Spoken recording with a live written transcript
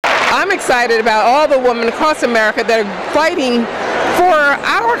I'm excited about all the women across America that are fighting for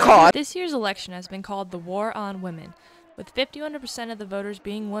our cause. This year's election has been called the War on Women. With 51% of the voters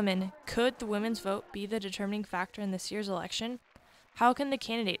being women, could the women's vote be the determining factor in this year's election? How can the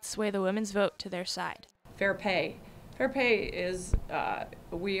candidates sway the women's vote to their side? Fair pay. Fair pay is,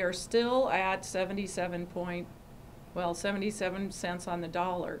 we are still at 77 cents on the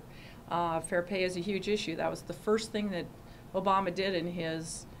dollar. Fair pay is a huge issue. That was the first thing that Obama did in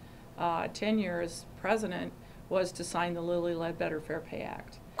his tenure as president, was to sign the Lilly Ledbetter Fair Pay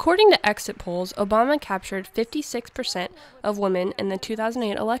Act. According to exit polls, Obama captured 56% of women in the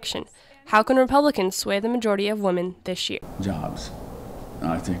 2008 election. How can Republicans sway the majority of women this year? Jobs.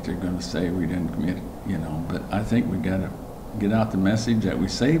 I think they're going to say we didn't commit, but I think we got to get out the message that we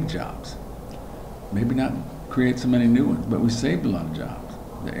saved jobs. Maybe not create so many new ones, but we saved a lot of jobs.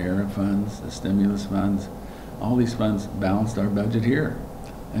 The ERA funds, the stimulus funds, all these funds balanced our budget here.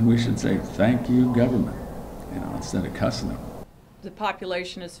 And we should say, thank you, government, instead of cussing them. The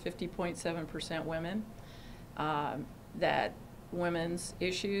population is 50.7% women. That women's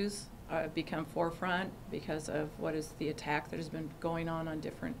issues become forefront because of what is the attack that has been going on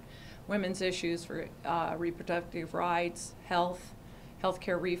different women's issues for reproductive rights,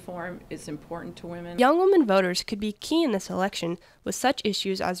 healthcare reform is important to women. Young women voters could be key in this election, with such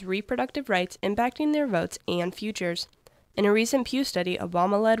issues as reproductive rights impacting their votes and futures. In a recent Pew study,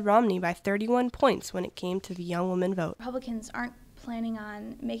 Obama led Romney by 31 points when it came to the young woman vote. Republicans aren't planning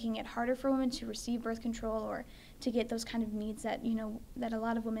on making it harder for women to receive birth control or to get those kind of needs that, that a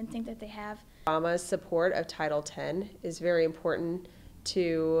lot of women think that they have. Obama's support of Title X is very important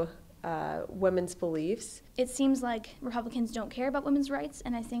to women's beliefs. It seems like Republicans don't care about women's rights,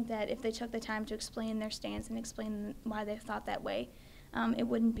 and I think that if they took the time to explain their stance and explain why they thought that way, it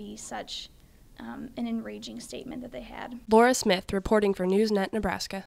wouldn't be such an enraging statement that they had. Laura Smith reporting for NewsNet, Nebraska.